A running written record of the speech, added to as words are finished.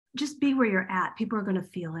just be where you're at. People are going to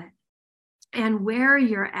feel it. And where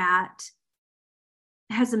you're at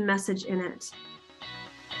has a message in it.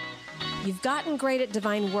 You've gotten great at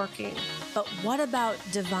divine working, but what about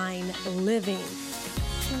divine living?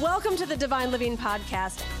 Welcome to the Divine Living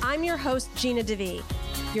Podcast. I'm your host, Gina DeVee.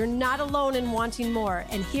 You're not alone in wanting more.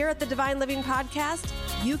 And here at the Divine Living Podcast,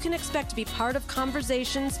 you can expect to be part of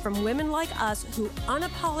conversations from women like us who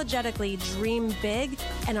unapologetically dream big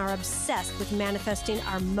and are obsessed with manifesting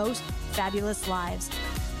our most fabulous lives.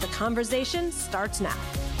 The conversation starts now.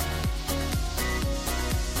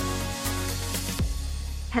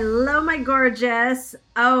 Hello, my gorgeous.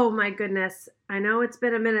 Oh my goodness. I know it's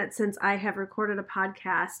been a minute since I have recorded a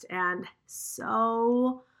podcast, and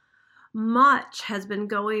so much has been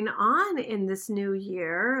going on in this new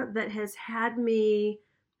year that has had me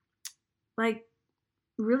like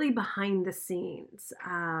really behind the scenes.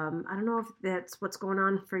 I don't know if that's what's going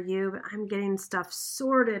on for you, but I'm getting stuff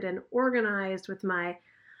sorted and organized with my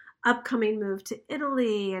upcoming move to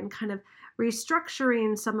Italy and kind of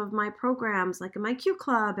restructuring some of my programs like in my Q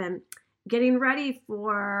Club and getting ready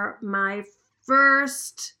for my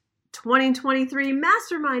first 2023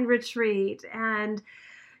 mastermind retreat and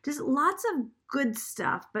just lots of good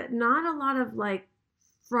stuff, but not a lot of like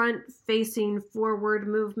front facing forward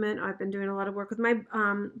movement. I've been doing a lot of work with my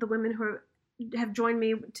the women who have joined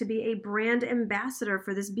me to be a brand ambassador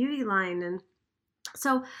for this beauty line, and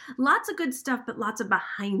so lots of good stuff, but lots of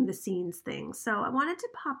behind the scenes things. So I wanted to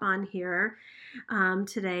pop on here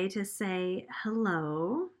today to say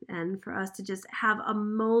hello and for us to just have a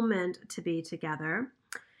moment to be together.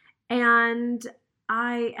 And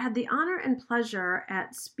I had the honor and pleasure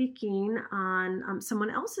at speaking on someone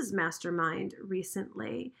else's mastermind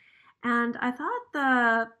recently. And I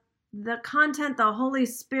thought the content the Holy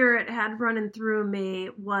Spirit had running through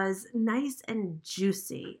me was nice and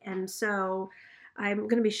juicy. And so I'm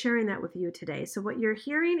going to be sharing that with you today. So what you're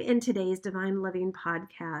hearing in today's Divine Living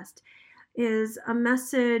Podcast is a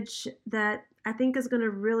message that I think is going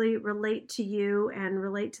to really relate to you and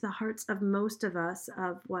relate to the hearts of most of us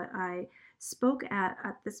of what I spoke at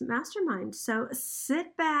this mastermind. So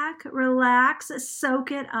sit back, relax,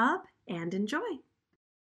 soak it up, and enjoy.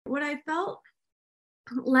 What I felt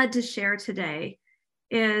led to share today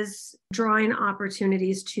is drawing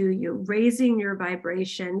opportunities to you, raising your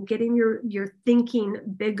vibration, getting your thinking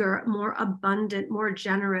bigger, more abundant, more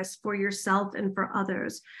generous for yourself and for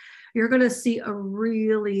others. You're going to see a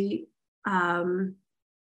really I'm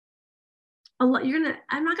not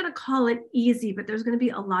going to call it easy, but there's going to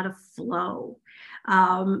be a lot of flow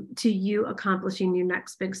to you accomplishing your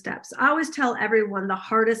next big steps. I always tell everyone the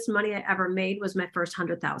hardest money I ever made was my first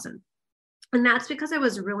 100,000. And that's because I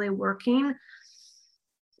was really working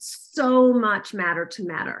so much matter to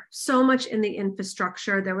matter, so much in the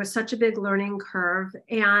infrastructure. There was such a big learning curve,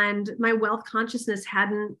 and my wealth consciousness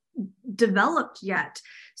hadn't developed yet.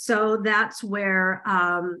 So that's where,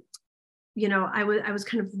 I was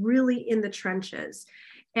kind of really in the trenches.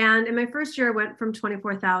 And in my first year, I went from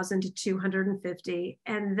 24,000 to 250.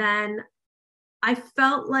 And then I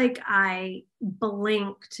felt like I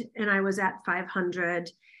blinked and I was at 500.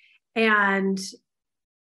 And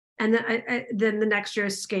then the next year I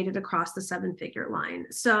skated across the 7-figure line.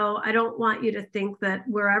 So I don't want you to think that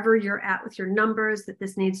wherever you're at with your numbers, that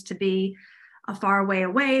this needs to be a far way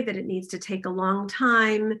away, that it needs to take a long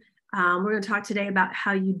time. We're going to talk today about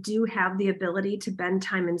how you do have the ability to bend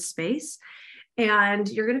time and space. And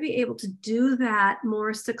you're going to be able to do that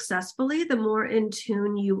more successfully the more in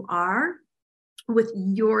tune you are with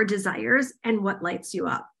your desires and what lights you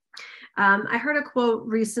up. I heard a quote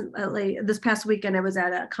recently, this past weekend, I was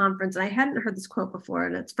at a conference and I hadn't heard this quote before,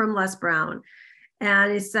 and it's from Les Brown.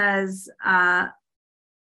 And he says,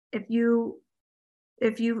 if you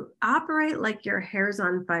operate like your hair's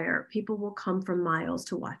on fire, people will come from miles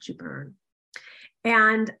to watch you burn.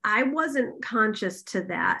 And I wasn't conscious to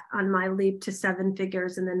that on my leap to 7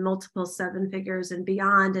 figures and then multiple 7 figures and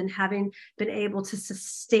beyond, and having been able to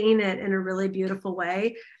sustain it in a really beautiful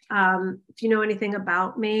way. If you know anything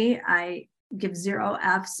about me, I give 0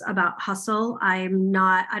 F's about hustle. I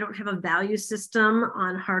don't have a value system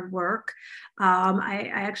on hard work.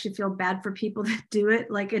 I actually feel bad for people that do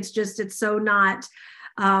it. Like it's so not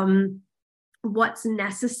what's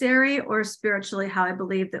necessary or spiritually how I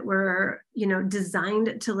believe that we're,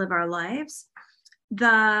 designed to live our lives.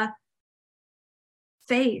 The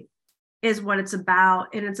faith is what it's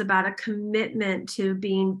about. And it's about a commitment to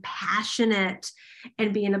being passionate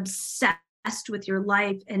and being obsessed with your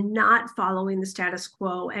life and not following the status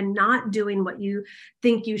quo and not doing what you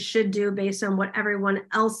think you should do based on what everyone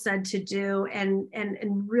else said to do, and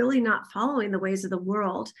really not following the ways of the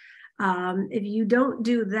world. If you don't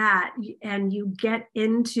do that and you get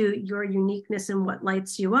into your uniqueness and what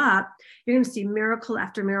lights you up, you're going to see miracle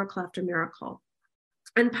after miracle after miracle.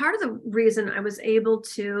 And part of the reason I was able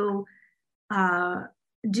to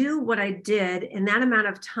do what I did in that amount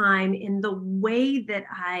of time in the way that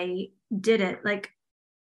I did it, like,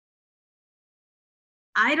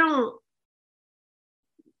 I don't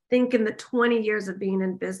think in the 20 years of being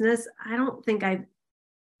in business, I don't think I've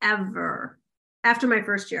ever, after my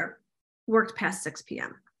first year, worked past 6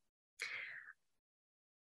 p.m.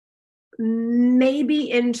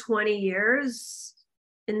 Maybe in 20 years,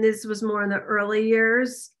 and this was more in the early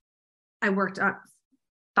years, I worked on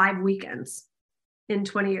 5 weekends in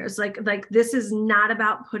 20 years. Like this is not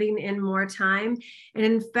about putting in more time. And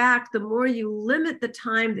in fact, the more you limit the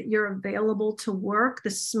time that you're available to work, the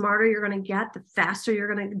smarter you're going to get, the faster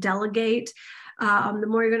you're going to delegate, the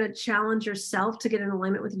more you're going to challenge yourself to get in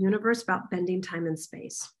alignment with the universe about bending time and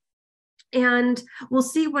space. And we'll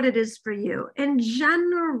see what it is for you. In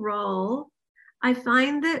general, I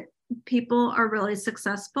find that people are really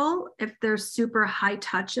successful if they're super high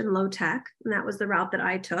touch and low tech. And that was the route that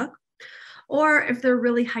I took. Or if they're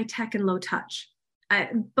really high tech and low touch.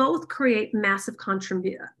 Both create massive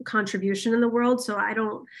contribution in the world. So I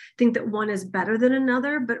don't think that one is better than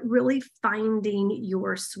another, but really finding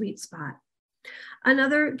your sweet spot.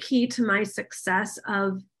 Another key to my success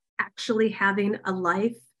of actually having a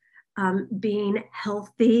life, being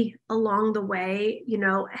healthy along the way,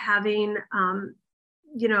 having,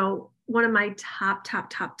 one of my top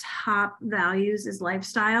values is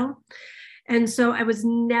lifestyle. And so I was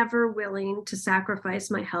never willing to sacrifice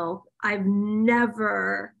my health. I've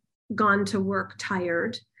never gone to work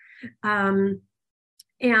tired.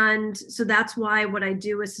 And so that's why what I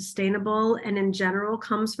do is sustainable and in general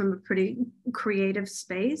comes from a pretty creative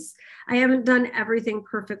space. I haven't done everything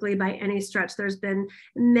perfectly by any stretch. There's been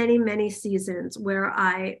many, many seasons where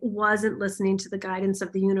I wasn't listening to the guidance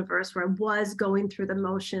of the universe, where I was going through the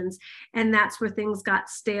motions. And that's where things got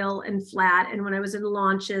stale and flat. And when I was in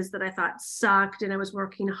launches that I thought sucked and I was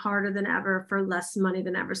working harder than ever for less money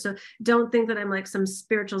than ever. So don't think that I'm like some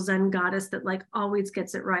spiritual Zen goddess that like always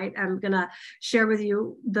gets it right. I'm going to share with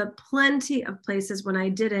you the plenty of places when I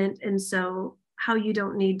didn't, and so how you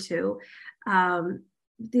don't need to.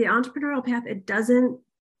 The entrepreneurial path, it doesn't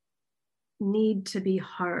need to be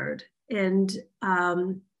hard. And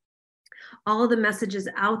all of the messages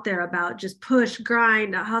out there about just push,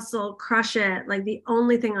 grind, hustle, crush it. Like the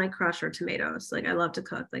only thing I crush are tomatoes. Like I love to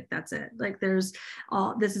cook. Like that's it. Like this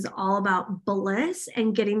is all about bliss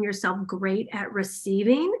and getting yourself great at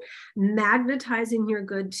receiving, magnetizing your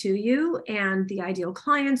good to you and the ideal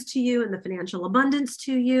clients to you and the financial abundance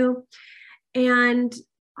to you, and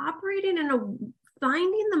operating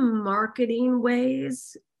finding the marketing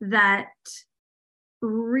ways that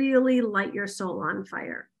really light your soul on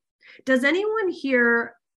fire. Does anyone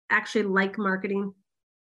here actually like marketing?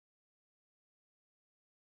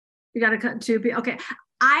 You got to cut two. Okay.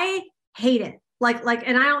 I hate it. Like,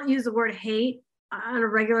 and I don't use the word hate on a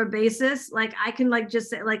regular basis. Like I can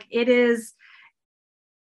just say like, it is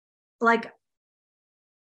like,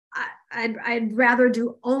 I'd rather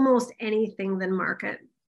do almost anything than market.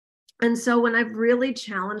 And so when I've really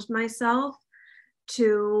challenged myself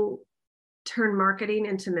to turn marketing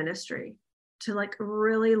into ministry, to like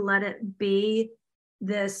really let it be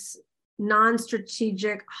this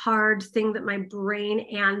non-strategic, hard thing that my brain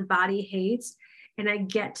and body hates. And I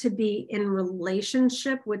get to be in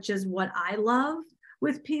relationship, which is what I love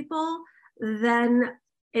with people, then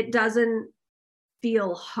it doesn't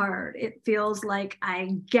feel hard. It feels like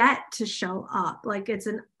I get to show up. Like it's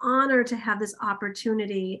an honor to have this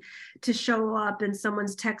opportunity to show up in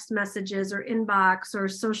someone's text messages or inbox or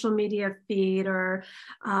social media feed or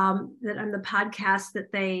that on the podcast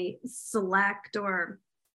that they select or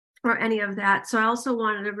any of that. So I also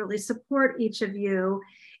wanted to really support each of you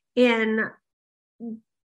in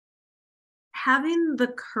having the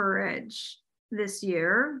courage this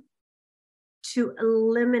year to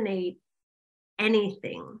eliminate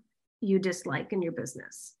anything you dislike in your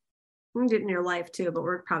business. You can do it in your life too, but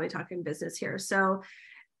we're probably talking business here. So,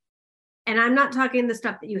 and I'm not talking the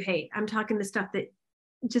stuff that you hate. I'm talking the stuff that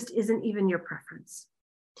just isn't even your preference.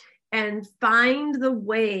 And find the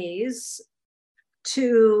ways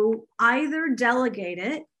to either delegate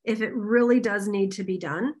it if it really does need to be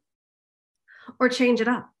done, or change it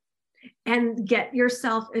up and get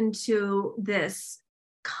yourself into this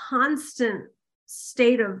constant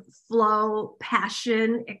state of flow,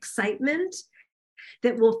 passion, excitement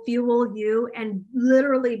that will fuel you and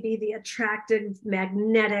literally be the attractive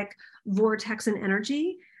magnetic vortex and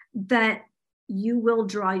energy that you will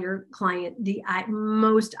draw your client, the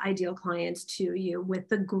most ideal clients to you with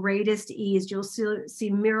the greatest ease. You'll see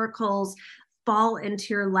miracles fall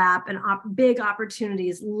into your lap and big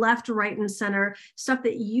opportunities left, right, and center, stuff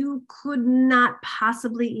that you could not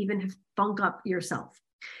possibly even have thunk up yourself.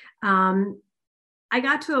 I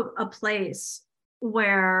got to a place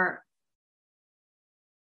where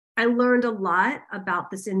I learned a lot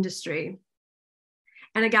about this industry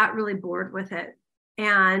and I got really bored with it.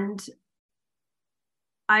 And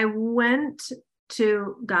I went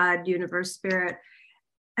to God, universe, spirit,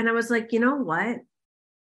 and I was like, you know what?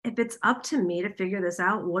 If it's up to me to figure this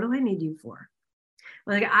out, what do I need you for?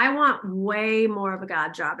 Like, I want way more of a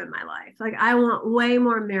God job in my life. Like, I want way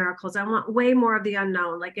more miracles. I want way more of the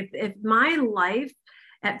unknown. Like, if my life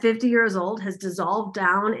at 50 years old has dissolved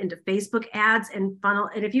down into Facebook ads and funnel,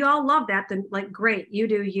 and if you all love that, then like, great, you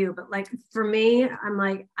do you. But like, for me, I'm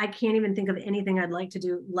like, I can't even think of anything I'd like to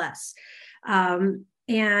do less.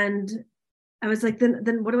 And I was like,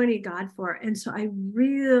 then what do I need God for? And so I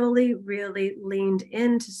really, really leaned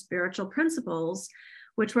into spiritual principles,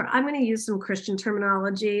 which were, I'm going to use some Christian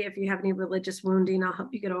terminology. If you have any religious wounding, I'll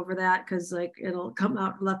help you get over that, because like it'll come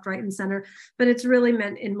out left, right, and center. But it's really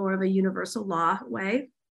meant in more of a universal law way.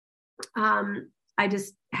 I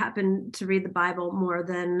just happen to read the Bible more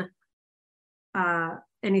than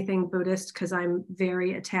anything Buddhist, because I'm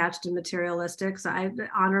very attached and materialistic. So I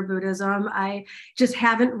honor Buddhism. I just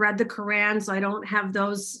haven't read the Quran, so I don't have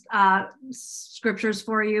those scriptures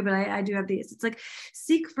for you, but I do have these. It's like,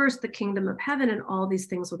 seek first the kingdom of heaven and all these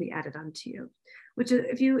things will be added unto you. Which is,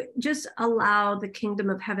 if you just allow the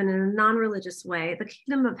kingdom of heaven in a non-religious way, the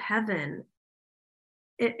kingdom of heaven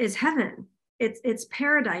is heaven. It's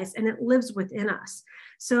paradise, and it lives within us.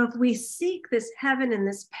 So if we seek this heaven and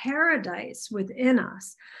this paradise within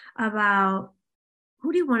us, about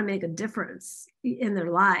who do you want to make a difference in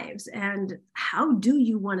their lives, and how do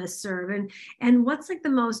you want to serve, and what's like the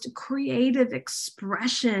most creative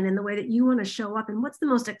expression in the way that you want to show up, and what's the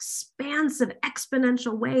most expansive,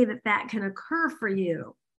 exponential way that can occur for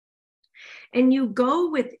you. And you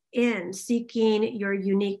go within seeking your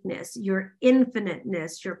uniqueness, your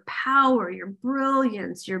infiniteness, your power, your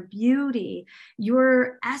brilliance, your beauty,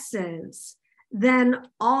 your essence, then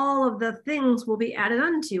all of the things will be added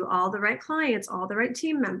unto you, all the right clients, all the right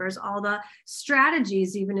team members, all the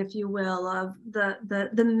strategies, even if you will, of the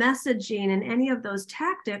messaging and any of those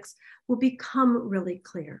tactics will become really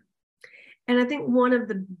clear. And I think one of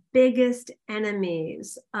the biggest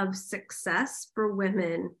enemies of success for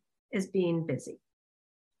women is being busy.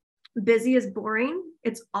 Busy is boring.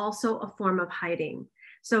 It's also a form of hiding.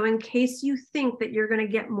 So in case you think that you're going to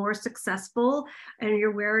get more successful and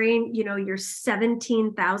you're wearing, your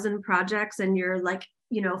 17,000 projects and you're like,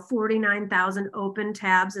 49,000 open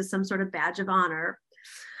tabs as some sort of badge of honor,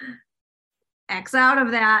 X out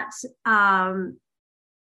of that.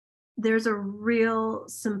 There's a real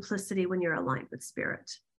simplicity when you're aligned with spirit.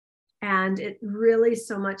 And it really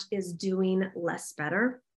so much is doing less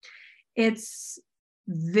better. It's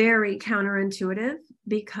very counterintuitive,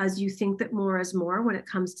 because you think that more is more when it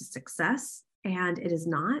comes to success, and it is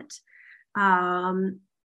not.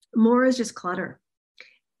 More is just clutter.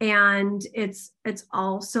 And it's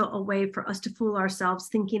also a way for us to fool ourselves,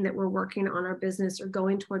 thinking that we're working on our business or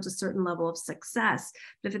going towards a certain level of success.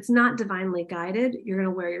 But if it's not divinely guided, you're going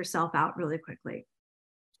to wear yourself out really quickly.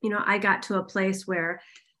 I got to a place where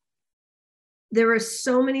there were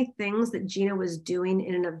so many things that Gina was doing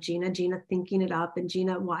in and of Gina thinking it up, and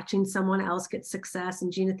Gina watching someone else get success,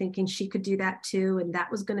 and Gina thinking she could do that too. And that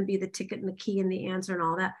was going to be the ticket and the key and the answer and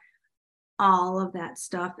all that. All of that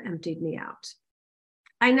stuff emptied me out.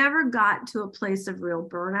 I never got to a place of real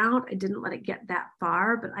burnout. I didn't let it get that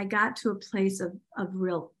far, but I got to a place of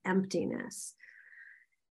real emptiness.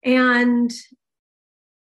 And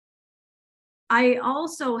I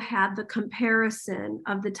also had the comparison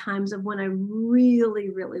of the times of when I really,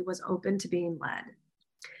 really was open to being led.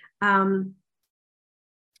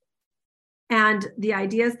 And the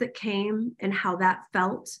ideas that came and how that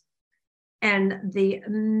felt, and the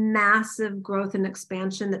massive growth and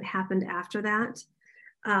expansion that happened after that.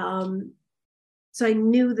 So I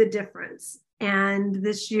knew the difference. And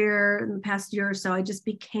this year, in the past year or so, I just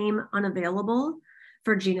became unavailable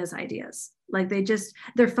for Gina's ideas. Like,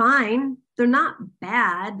 they're fine. They're not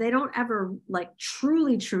bad. They don't ever like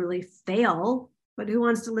truly, truly fail. But who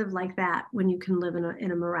wants to live like that when you can live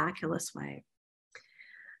in a miraculous way?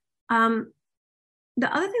 The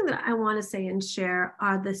other thing that I want to say and share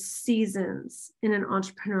are the seasons in an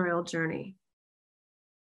entrepreneurial journey.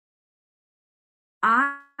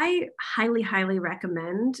 I highly, highly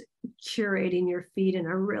recommend curating your feed in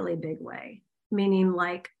a really big way, meaning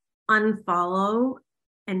like unfollow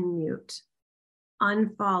and mute.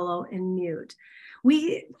 Unfollow and mute.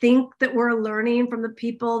 We think that we're learning from the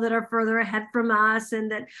people that are further ahead from us and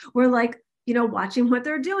that we're like, watching what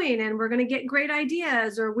they're doing and we're going to get great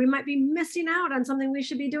ideas, or we might be missing out on something we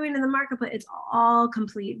should be doing in the marketplace. It's all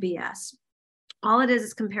complete BS. All it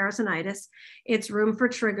is comparisonitis. It's room for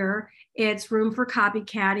trigger. It's room for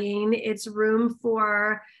copycatting. It's room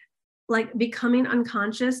for like becoming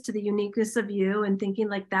unconscious to the uniqueness of you and thinking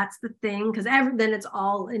like that's the thing, because then it's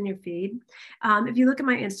all in your feed. If you look at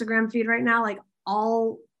my Instagram feed right now, like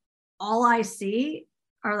all I see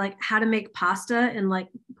are like how to make pasta and like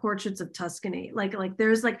portraits of Tuscany. Like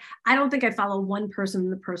there's like, I don't think I follow one person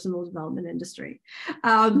in the personal development industry.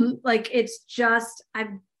 Like it's just,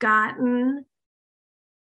 I've gotten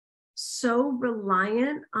so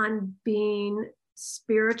reliant on being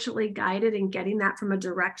spiritually guided and getting that from a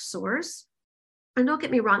direct source. And don't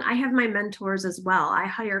get me wrong, I have my mentors as well. I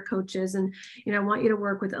hire coaches and, I want you to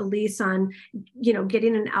work with Elise on,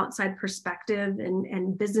 getting an outside perspective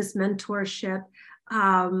and business mentorship.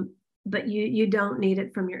 But you don't need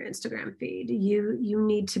it from your Instagram feed. You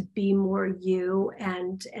need to be more you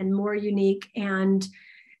and more unique and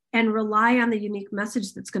rely on the unique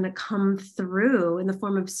message that's going to come through in the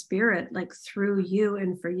form of spirit, like through you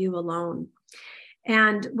and for you alone.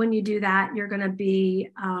 And when you do that, you're going to be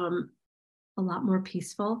a lot more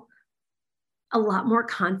peaceful, a lot more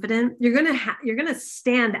confident. You're going to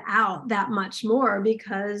stand out that much more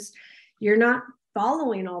because you're not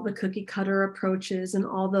following all the cookie cutter approaches and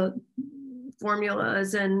all the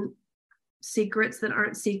formulas and secrets that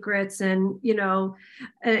aren't secrets. And,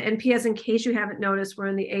 and P.S. in case you haven't noticed, we're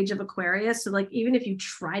in the age of Aquarius. So like, even if you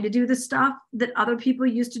try to do the stuff that other people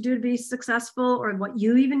used to do to be successful, or what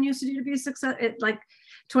you even used to do to be successful,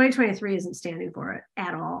 2023 isn't standing for it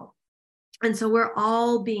at all. And so we're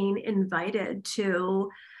all being invited to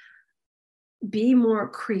be more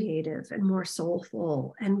creative and more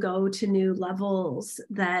soulful and go to new levels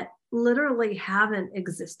that literally haven't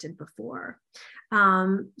existed before.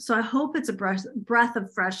 So I hope it's a breath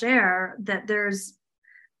of fresh air, that there's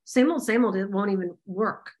same old, it won't even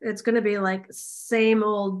work. It's going to be like same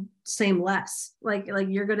old, same less. Like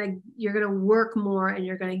you're going to work more and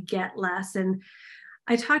you're going to get less. And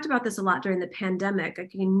I talked about this a lot during the pandemic. I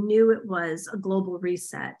knew it was a global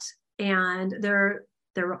reset, and there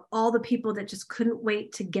were all the people that just couldn't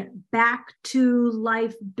wait to get back to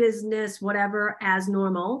life, business, whatever, as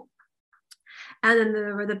normal. And then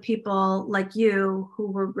there were the people like you who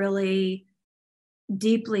were really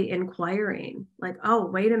deeply inquiring, like, oh,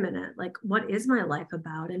 wait a minute, like, what is my life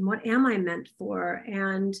about? And what am I meant for?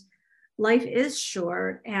 And life is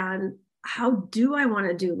short. And how do I want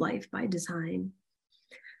to do life by design?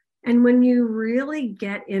 And when you really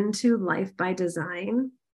get into life by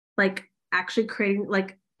design, like actually creating,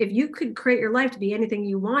 like if you could create your life to be anything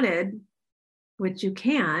you wanted, which you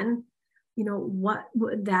can, what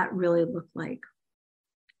would that really look like?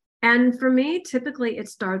 And for me, typically it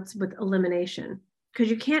starts with elimination,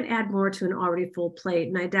 because you can't add more to an already full plate.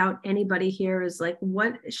 And I doubt anybody here is like,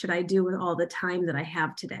 what should I do with all the time that I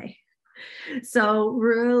have today? So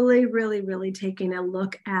really, really, really taking a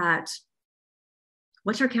look at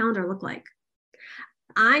what's your calendar look like?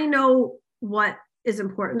 I know what is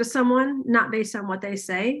important to someone, not based on what they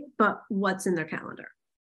say, but what's in their calendar,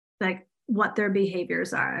 like what their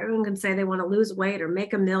behaviors are. Everyone can say they want to lose weight or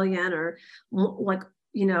make $1 million or like,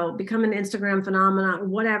 become an Instagram phenomenon,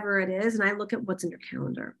 whatever it is. And I look at what's in your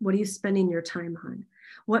calendar. What are you spending your time on?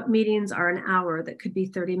 What meetings are an hour that could be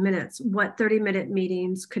 30 minutes? What 30-minute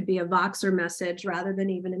meetings could be a Voxer message rather than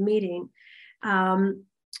even a meeting?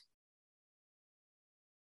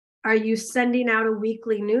 Are you sending out a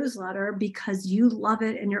weekly newsletter because you love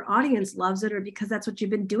it and your audience loves it, or because that's what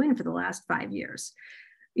you've been doing for the last 5 years?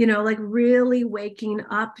 Like really waking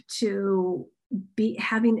up to be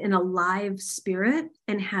having an alive spirit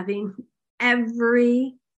and having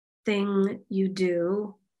everything you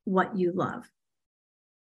do what you love.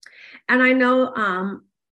 And I know I'm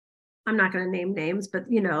not going to name names, but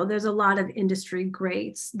there's a lot of industry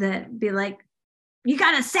greats that be like, you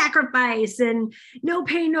got to sacrifice and no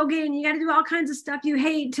pain, no gain. You got to do all kinds of stuff you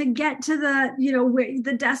hate to get to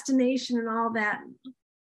the destination and all that.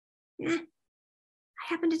 I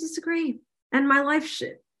happen to disagree. And my life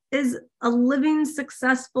is a living,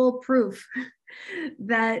 successful proof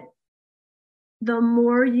that the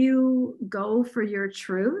more you go for your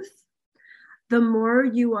truth, the more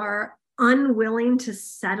you are unwilling to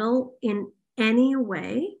settle in any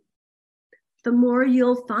way, the more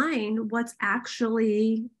you'll find what's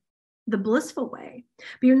actually the blissful way.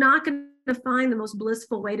 But you're not going to find the most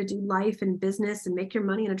blissful way to do life and business and make your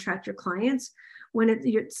money and attract your clients when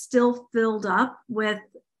you're still filled up with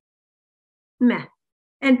meh.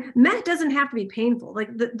 And meh doesn't have to be painful. Like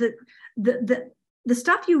the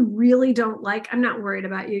stuff you really don't like, I'm not worried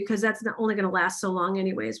about you, because that's not only going to last so long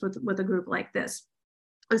anyways with a group like this.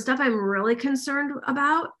 The stuff I'm really concerned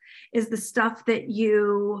about is the stuff that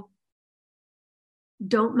you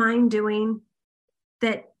don't mind doing,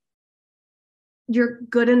 that you're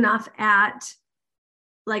good enough at,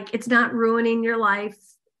 like it's not ruining your life,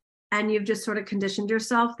 and you've just sort of conditioned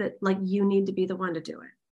yourself that like you need to be the one to do it.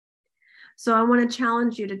 So I want to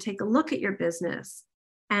challenge you to take a look at your business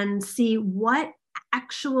and see what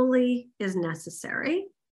actually is necessary.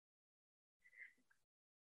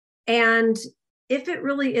 And if it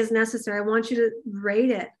really is necessary, I want you to rate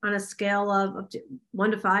it on a scale of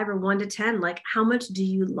 1 to 5 or 1 to 10. Like, how much do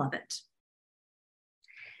you love it?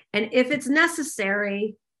 And if it's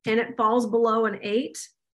necessary and it falls below an 8,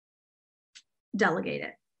 delegate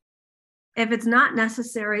it. If it's not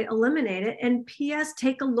necessary, eliminate it. And P.S.,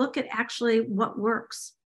 take a look at actually what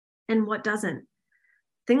works and what doesn't.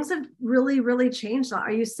 Things have really, really changed.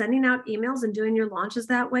 Are you sending out emails and doing your launches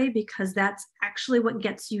that way because that's actually what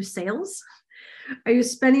gets you sales? Are you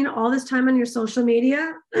spending all this time on your social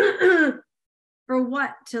media for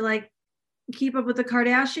what? To like keep up with the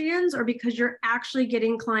Kardashians, or because you're actually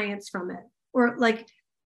getting clients from it? Or like,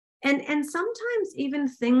 and sometimes even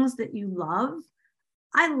things that you love.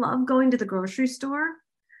 I love going to the grocery store,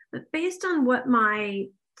 but based on what my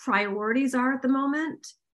priorities are at the moment,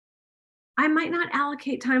 I might not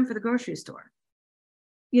allocate time for the grocery store.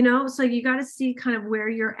 You know, so you got to see kind of where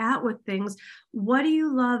you're at with things. What do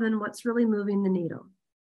you love and what's really moving the needle?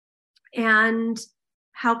 And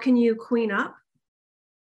how can you clean up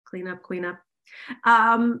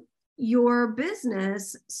your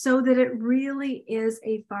business so that it really is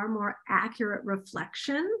a far more accurate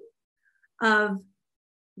reflection of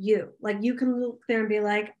you. Like you can look there and be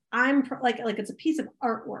like, I'm like it's a piece of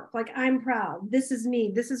artwork. Like, I'm proud. This is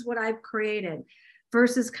me. This is what I've created.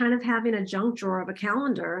 Versus kind of having a junk drawer of a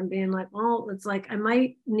calendar and being like, well, it's like, I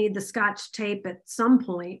might need the Scotch tape at some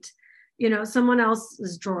point. You know, someone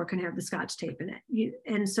else's drawer can have the Scotch tape in it.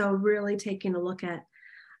 And so really taking a look at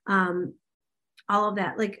all of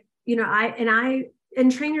that. Like, you know, I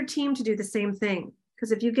train your team to do the same thing.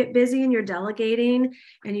 Because if you get busy and you're delegating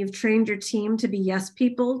and you've trained your team to be yes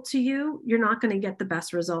people to you, you're not going to get the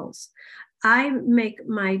best results. I make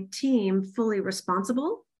my team fully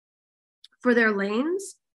responsible for their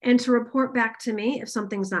lanes and to report back to me if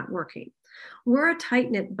something's not working. We're a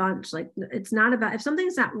tight-knit bunch. Like, it's not about, if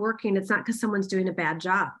something's not working, it's not because someone's doing a bad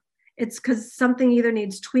job. It's because something either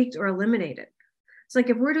needs tweaked or eliminated. It's like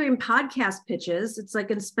if we're doing podcast pitches, it's like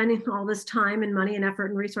in spending all this time and money and effort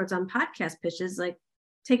and resource on podcast pitches, like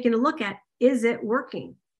taking a look at, is it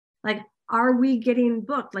working? Like, are we getting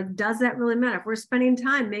booked? Like, does that really matter? If we're spending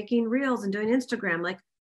time making reels and doing Instagram, like,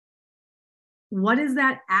 what is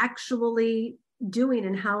that actually doing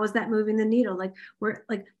and how is that moving the needle? Like, we're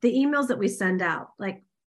like the emails that we send out, like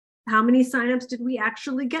how many signups did we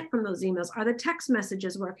actually get from those emails? Are the text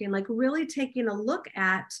messages working? Like, really taking a look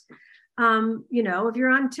at, you know, if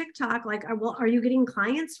you're on TikTok, like, well, are you getting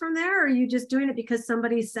clients from there? Or are you just doing it because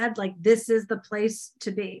somebody said like, this is the place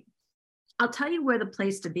to be? I'll tell you where the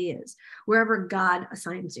place to be is, wherever God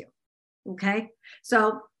assigns you. Okay.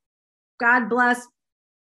 So God bless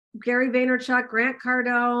Gary Vaynerchuk, Grant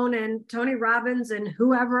Cardone, and Tony Robbins, and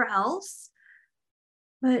whoever else.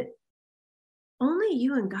 But only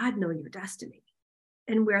you and God know your destiny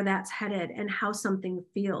and where that's headed and how something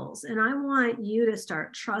feels. And I want you to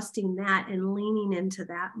start trusting that and leaning into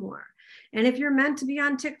that more. And if you're meant to be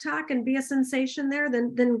on TikTok and be a sensation there,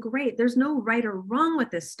 then great. There's no right or wrong with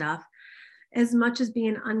this stuff, as much as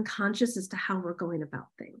being unconscious as to how we're going about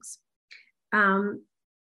things.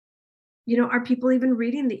 You know, are people even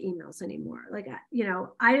reading the emails anymore? Like, you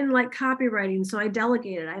know, I didn't like copywriting, so I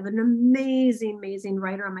delegated. I have an amazing, amazing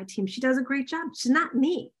writer on my team. She does a great job. She's not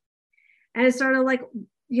me. And it started like,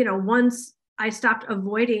 you know, once I stopped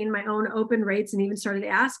avoiding my own open rates and even started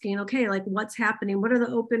asking, okay, like what's happening? What are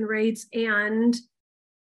the open rates? And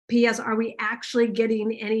P.S., are we actually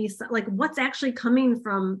getting any, like what's actually coming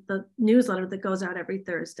from the newsletter that goes out every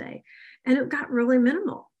Thursday? And it got really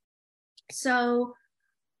minimal. So,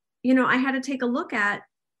 you know, I had to take a look at,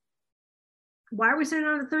 why are we sending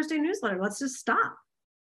out a Thursday newsletter? Let's just stop,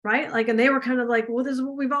 right? Like, and they were kind of like, well, this is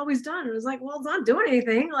what we've always done. And it was like, well, it's not doing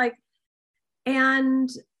anything. Like, and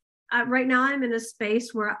right now I'm in a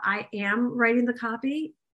space where I am writing the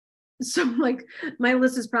copy. So like my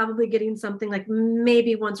list is probably getting something like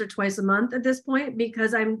maybe once or twice a month at this point,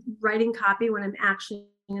 because I'm writing copy when I'm actually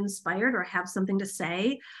inspired or have something to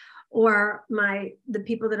say, or the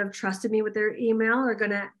people that have trusted me with their email are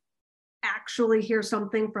going to actually hear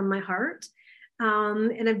something from my heart.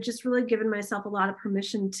 And I've just really given myself a lot of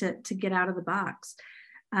permission to get out of the box.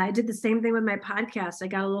 I did the same thing with my podcast. I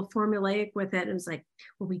got a little formulaic with it. It was like,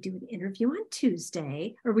 well, we do an interview on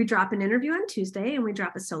Tuesday, or we drop an interview on Tuesday and we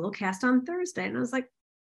drop a solo cast on Thursday. And I was like,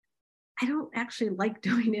 I don't actually like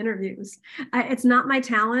doing interviews. It's not my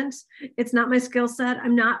talent. It's not my skill set.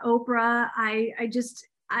 I'm not Oprah.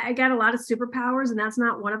 I got a lot of superpowers, and that's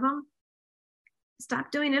not one of them. Stop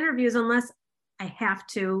doing interviews unless I have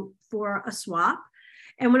to for a swap.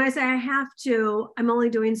 And when I say I have to, I'm only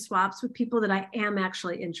doing swaps with people that I am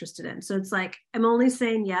actually interested in. So it's like, I'm only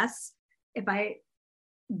saying yes if I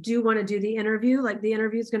do want to do the interview. Like the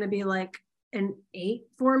interview is going to be like an 8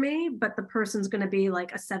 for me, but the person's going to be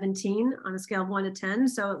like a 17 on a scale of 1 to 10.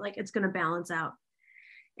 So like, it's going to balance out.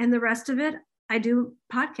 And the rest of it, I do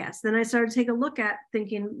podcasts. Then I started to take a look at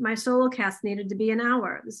thinking my solo cast needed to be an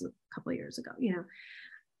hour. This is a couple of years ago,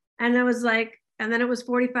 and I was like, and then it was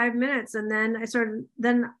 45 minutes. And then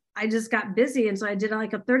I just got busy. And so I did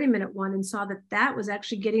like a 30-minute one and saw that was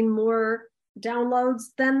actually getting more downloads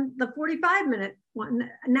than the 45-minute one.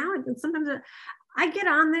 Now, sometimes I get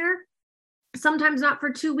on there, sometimes not for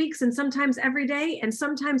 2 weeks, and sometimes every day. And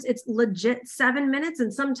sometimes it's legit 7 minutes,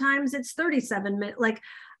 and sometimes it's 37 minutes. Like,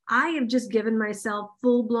 I have just given myself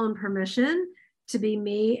full-blown permission to be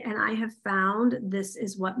me. And I have found this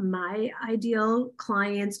is what my ideal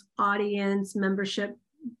clients, audience, membership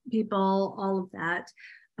people, all of that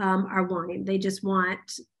are wanting. They just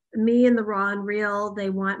want me in the raw and real. They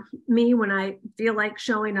want me when I feel like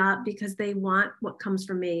showing up, because they want what comes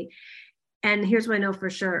from me. And here's what I know for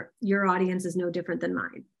sure. Your audience is no different than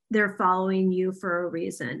mine. They're following you for a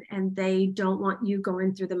reason, and they don't want you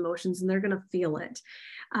going through the motions, and they're going to feel it.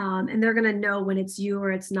 And they're going to know when it's you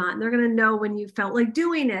or it's not. And they're going to know when you felt like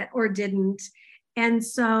doing it or didn't. And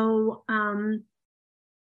so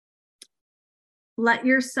let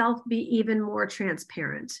yourself be even more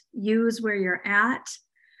transparent. Use where you're at.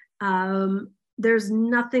 There's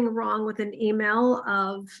nothing wrong with an email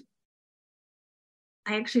of,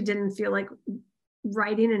 I actually didn't feel like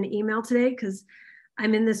writing an email today because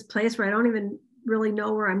I'm in this place where I don't even really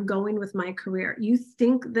know where I'm going with my career. You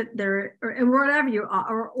think that and whatever you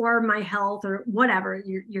are, or my health, or whatever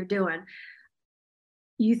you're doing,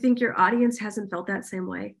 you think your audience hasn't felt that same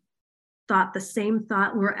way, thought the same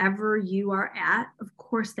thought wherever you are at? Of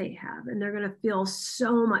course they have. And they're going to feel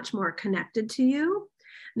so much more connected to you,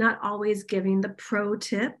 not always giving the pro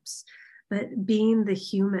tips, but being the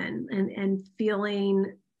human and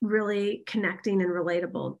feeling really connecting and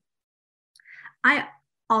relatable. I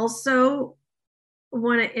also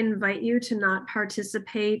want to invite you to not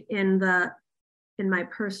participate in my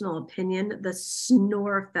personal opinion, the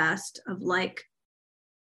snore fest of like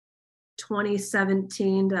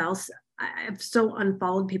 2017 I've so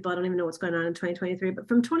unfollowed people. I don't even know what's going on in 2023, but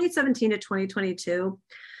from 2017 to 2022,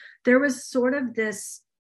 there was sort of this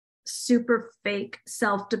super fake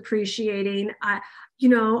self-depreciating. I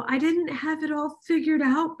didn't have it all figured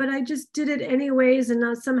out, but I just did it anyways. And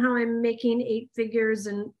now somehow I'm making 8 figures,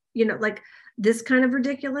 and, like this kind of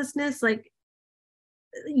ridiculousness. Like,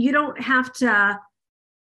 you don't have to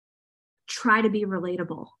try to be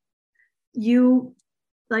relatable. You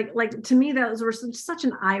like to me, those were such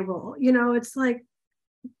an eye roll. It's like,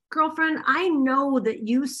 girlfriend, I know that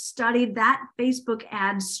you studied that Facebook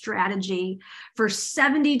ad strategy for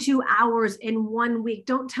 72 hours in 1 week.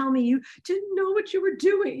 Don't tell me you didn't know what you were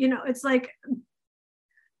doing. It's like,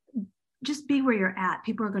 just be where you're at.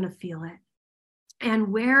 People are going to feel it.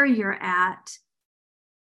 And where you're at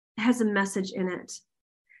has a message in it.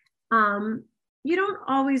 You don't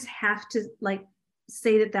always have to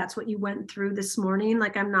say that that's what you went through this morning.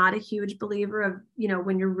 Like, I'm not a huge believer of,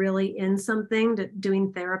 when you're really in something,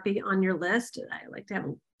 doing therapy on your list. I like to have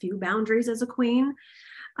a few boundaries as a queen.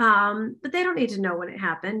 But they don't need to know when it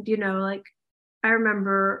happened. I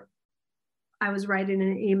remember I was writing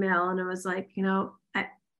an email and I was like, I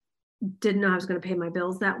didn't know I was going to pay my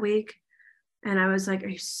bills that week. And I was like, are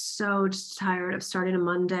you so just tired of starting a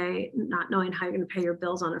Monday, not knowing how you're going to pay your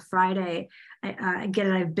bills on a Friday? I get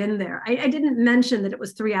it. I've been there. I didn't mention that it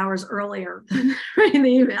was 3 hours earlier than writing the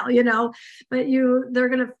email, but they're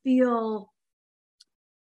going to feel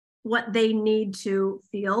what they need to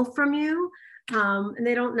feel from you. And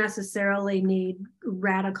they don't necessarily need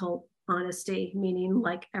radical honesty, meaning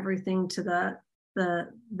like everything to the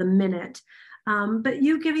minute. But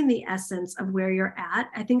you giving the essence of where you're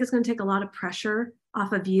at, I think it's going to take a lot of pressure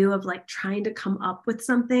off of you of like trying to come up with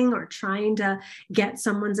something or trying to get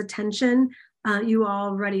someone's attention. You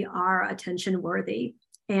already are attention worthy,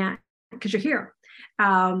 and because you're here.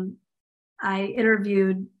 I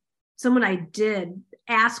interviewed someone I did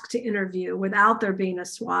ask to interview without there being a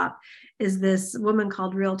swap is this woman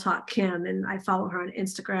called Real Talk Kim. And I follow her on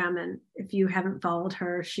Instagram. And if you haven't followed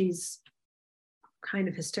her, she's kind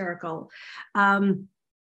of hysterical. And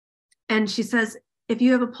she says, if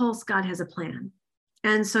you have a pulse, God has a plan.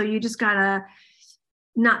 And so you just gotta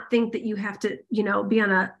not think that you have to, be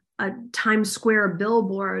on a Times Square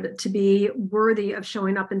billboard to be worthy of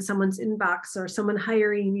showing up in someone's inbox or someone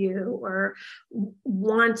hiring you or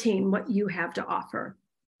wanting what you have to offer.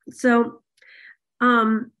 So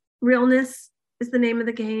realness is the name of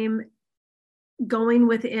the game. Going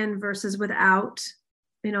within versus without,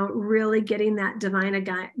 really getting that divine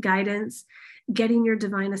guidance, getting your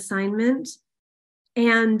divine assignment,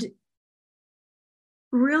 and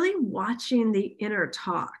really watching the inner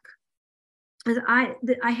talk. I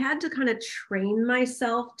had to kind of train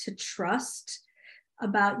myself to trust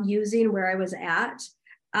about using where I was at,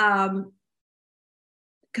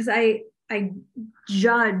 because I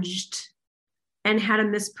judged and had a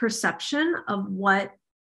misperception of what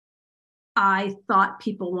I thought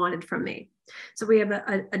people wanted from me. So we have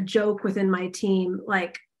a joke within my team,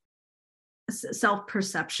 like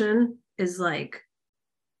self-perception is like,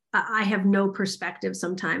 I have no perspective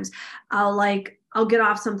sometimes. I'll get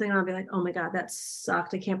off something and I'll be like, oh my God, that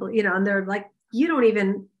sucked. I can't believe, and they're like, you don't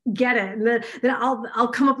even get it. And then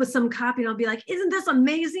I'll come up with some copy and I'll be like, isn't this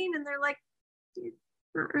amazing? And they're like,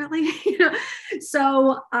 not really,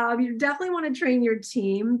 So you definitely want to train your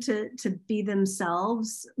team to be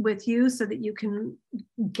themselves with you so that you can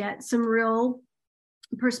get some real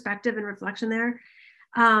perspective and reflection there.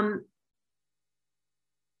 I'm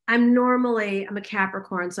a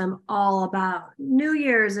Capricorn, so I'm all about New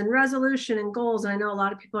Year's and resolution and goals. And I know a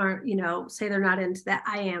lot of people aren't, say they're not into that.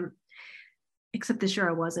 I am, except this year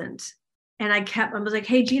I wasn't. And I was like,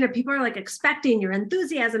 hey, Gina, people are like expecting your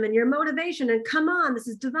enthusiasm and your motivation. And come on, this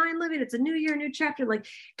is divine living. It's a new year, new chapter. Like,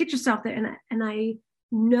 get yourself there. And I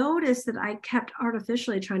noticed that I kept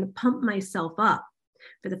artificially trying to pump myself up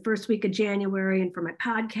for the first week of January and for my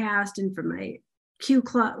podcast and for my Q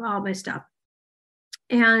Club, all my stuff.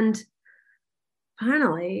 And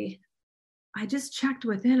finally, I just checked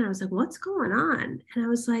within. I was like, what's going on? And I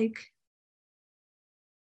was like,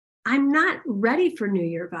 I'm not ready for New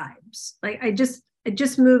Year vibes. Like I just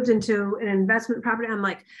moved into an investment property. I'm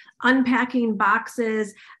like unpacking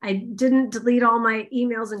boxes. I didn't delete all my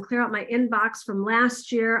emails and clear out my inbox from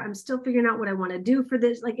last year. I'm still figuring out what I want to do for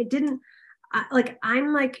this. Like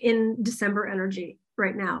I'm like in December energy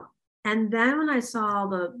right now. And then when I saw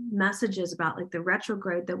the messages about like the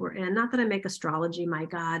retrograde that we're in, not that I make astrology, my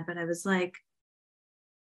God, but I was like,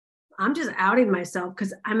 I'm just outing myself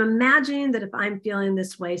because I'm imagining that if I'm feeling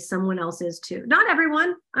this way, someone else is too. Not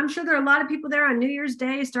everyone. I'm sure there are a lot of people there on New Year's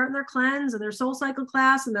Day starting their cleanse and their soul cycle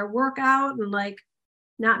class and their workout, and like,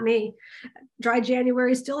 not me. Dry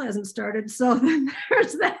January still hasn't started. So then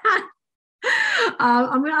there's that.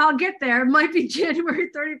 I'll get there. It might be January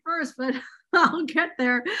 31st, but I'll get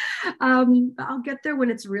there. I'll get there when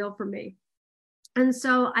it's real for me. And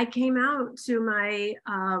so I came out to my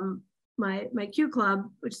Q Club,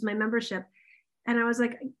 which is my membership. And I was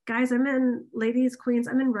like, guys, ladies, queens,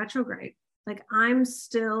 I'm in retrograde. Like I'm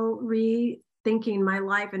still rethinking my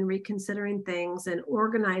life and reconsidering things and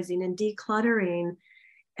organizing and decluttering.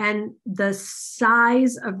 And the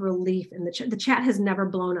size of relief in the chat has never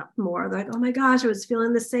blown up more. They're like, oh my gosh, I was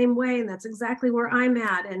feeling the same way. And that's exactly where I'm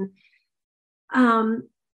at. And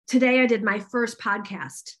today I did my first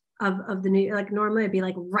podcast of the new, like normally I'd be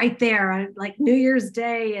like right there, like New Year's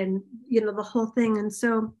Day and, the whole thing. And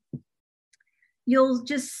so you'll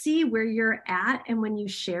just see where you're at. And when you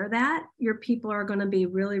share that, your people are going to be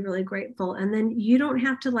really, really grateful. And then you don't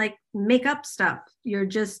have to like make up stuff. You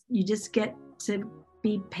just get to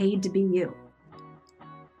be paid to be you.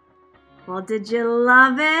 Well, did you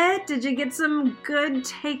love it? Did you get some good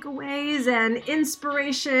takeaways and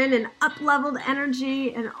inspiration and up-leveled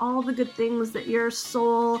energy and all the good things that your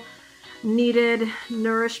soul needed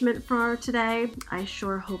nourishment for today? I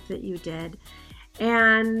sure hope that you did.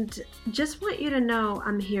 And just want you to know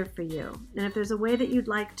I'm here for you. And if there's a way that you'd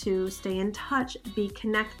like to stay in touch, be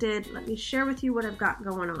connected, let me share with you what I've got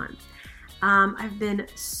going on. I've been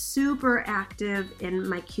super active in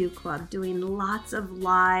my Q Club, doing lots of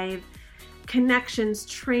live connections,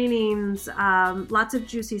 trainings, lots of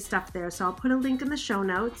juicy stuff there. So I'll put a link in the show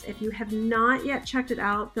notes. If you have not yet checked it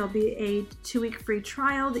out, there'll be a 2-week free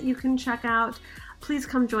trial that you can check out. Please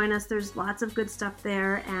come join us. There's lots of good stuff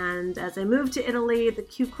there. And as I move to Italy, the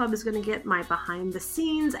Q Club is going to get my behind the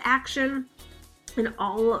scenes action and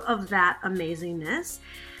all of that amazingness.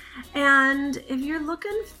 And if you're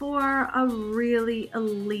looking for a really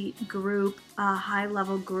elite group, a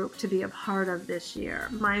high-level group to be a part of this year,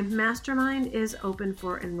 my mastermind is open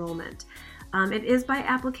for enrollment. It is by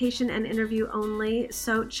application and interview only,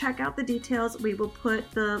 so check out the details. We will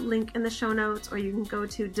put the link in the show notes, or you can go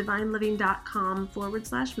to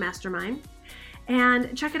divineliving.com/mastermind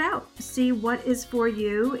and check it out. See what is for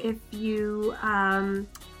you if you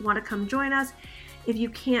want to come join us. If you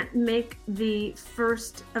can't make the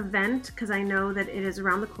first event, because I know that it is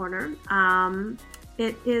around the corner,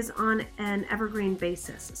 it is on an evergreen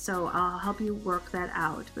basis, so I'll help you work that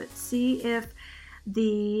out. But see if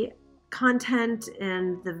the content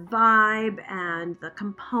and the vibe and the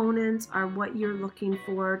components are what you're looking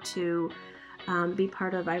for to be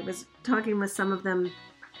part of. I was talking with some of them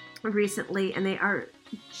recently, and they are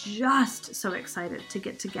just so excited to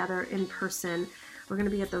get together in person. We're going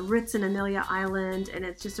to be at the Ritz in Amelia Island, and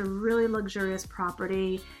it's just a really luxurious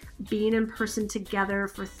property, being in person together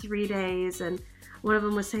for 3 days. And one of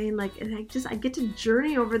them was saying, like, I get to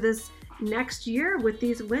journey over this next year with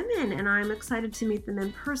these women, and I'm excited to meet them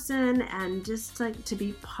in person and just like to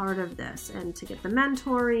be part of this and to get the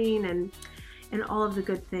mentoring and all of the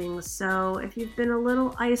good things. So if you've been a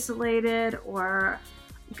little isolated or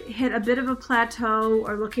hit a bit of a plateau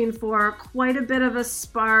or looking for quite a bit of a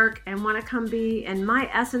spark and want to come be in my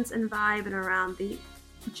essence and vibe and around the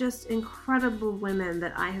just incredible women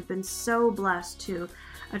that I have been so blessed to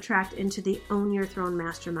attract into the Own Your Throne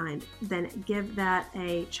Mastermind, then give that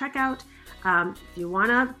a check out. If you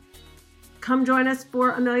want to come join us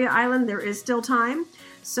for Amelia Island, there is still time.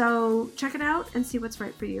 So check it out and see what's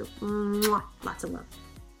right for you. Mwah. Lots of love.